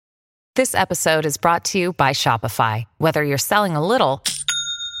This episode is brought to you by Shopify. Whether you're selling a little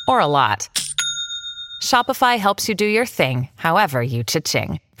or a lot, Shopify helps you do your thing, however you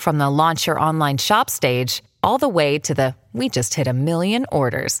cha-ching. From the launch your online shop stage, all the way to the we just hit 1 million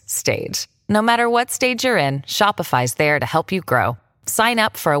orders stage. No matter what stage you're in, Shopify's there to help you grow. Sign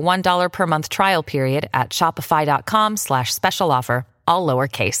up for a $1 per month trial period at shopify.com/special offer, all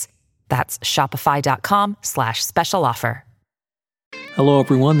lowercase. That's shopify.com/special offer. Hello,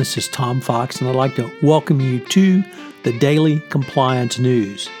 everyone. This is Tom Fox, and I'd like to welcome you to the Daily Compliance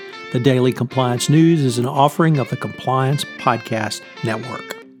News. The Daily Compliance News is an offering of the Compliance Podcast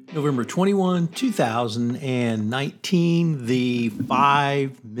Network. November 21, 2019, the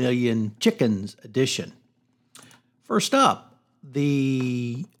 5 Million Chickens edition. First up,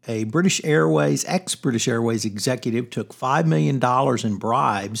 a British Airways, ex-British Airways executive took $5 million in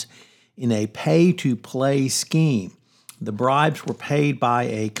bribes in a pay-to-play scheme. The bribes were paid by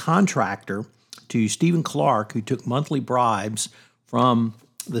a contractor to Stephen Clark, who took monthly bribes from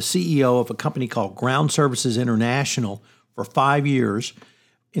the CEO of a company called Ground Services International for 5 years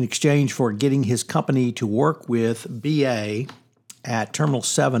in exchange for getting his company to work with BA at Terminal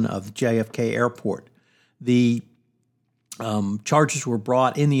 7 of JFK Airport. The charges were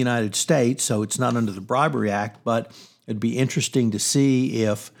brought in the United States, so it's not under the Bribery Act, but it'd be interesting to see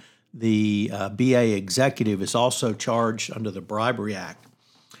if the BA executive is also charged under the Bribery Act.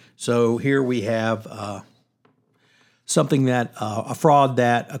 So here we have something that a fraud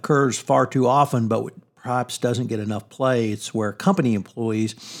that occurs far too often, but perhaps doesn't get enough play. It's where company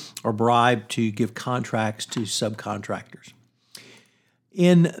employees are bribed to give contracts to subcontractors.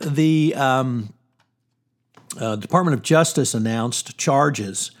 In the Department of Justice announced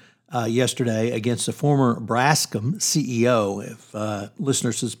charges yesterday against the former Braskem CEO. If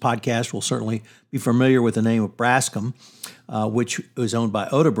listeners to this podcast will certainly be familiar with the name of Braskem, which was owned by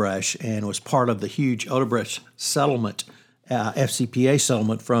Odebrecht and was part of the huge Odebrecht settlement, FCPA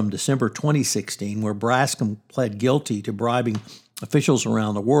settlement from December 2016, where Braskem pled guilty to bribing officials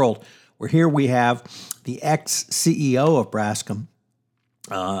around the world. Where here we have the ex-CEO of Braskem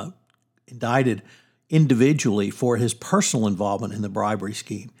indicted individually for his personal involvement in the bribery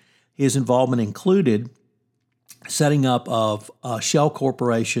scheme. His involvement included setting up of shell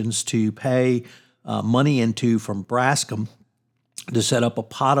corporations to pay money into from Braskem to set up a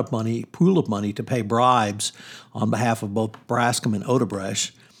pool of money to pay bribes on behalf of both Braskem and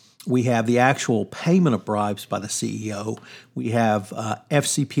Odebrecht. We have the actual payment of bribes by the CEO. We have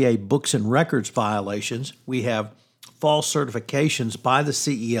FCPA books and records violations. We have false certifications by the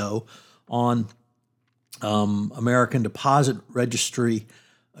CEO on American depository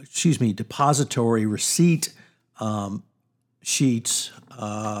receipt sheets.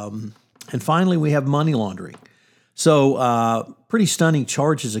 And finally, we have money laundering. So pretty stunning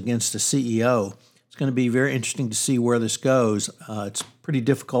charges against the CEO. It's going to be very interesting to see where this goes. It's pretty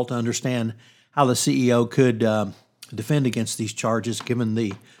difficult to understand how the CEO could defend against these charges, given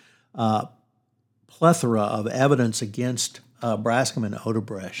the plethora of evidence against Braskem and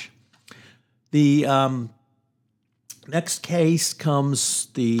Odebrecht. The next case comes,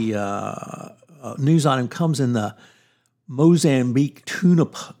 the news item comes in the Mozambique tuna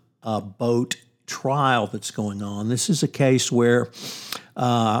boat trial that's going on. This is a case where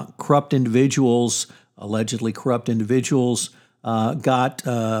allegedly corrupt individuals, got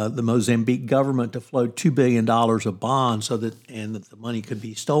the Mozambique government to float $2 billion of bonds that the money could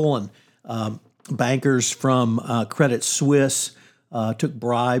be stolen. Bankers from Credit Suisse took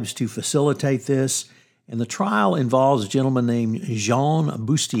bribes to facilitate this. And the trial involves a gentleman named Jean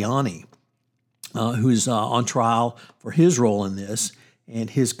Bustiani, who's on trial for his role in this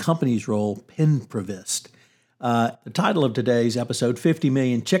and his company's role, Pinprevist. The title of today's episode, 50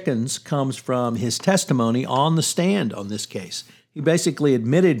 Million Chickens, comes from his testimony on the stand on this case. He basically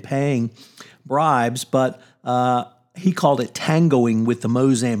admitted paying bribes, but he called it tangoing with the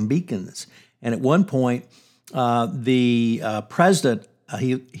Mozambicans. And at one point, the president,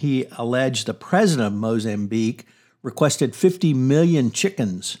 he alleged the president of Mozambique requested 50 million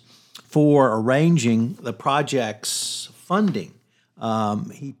chickens for arranging the project's funding.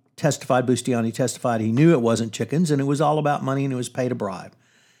 Bustiani testified he knew it wasn't chickens and it was all about money and it was paid a bribe.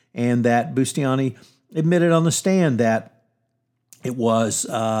 And that Bustiani admitted on the stand that it was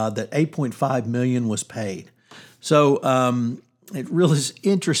that 8.5 million was paid. So it really is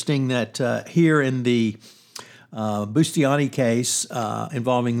interesting that here in the Bustiani case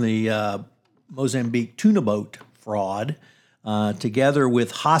involving the Mozambique tuna boat fraud, together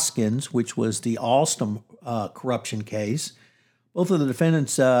with Hoskins, which was the Alstom corruption case, both of the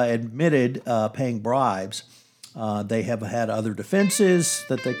defendants admitted paying bribes. They have had other defenses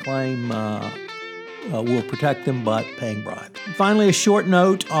that they claim will protect them, but paying bribes. And finally, a short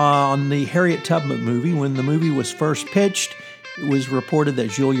note on the Harriet Tubman movie. When the movie was first pitched, it was reported that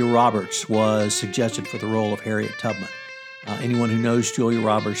Julia Roberts was suggested for the role of Harriet Tubman. Anyone who knows Julia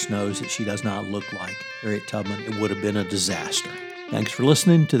Roberts knows that she does not look like Harriet Tubman. It would have been a disaster. Thanks for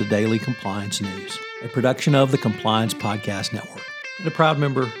listening to the Daily Compliance News, a production of the Compliance Podcast Network and a proud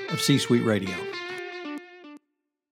member of C-Suite Radio.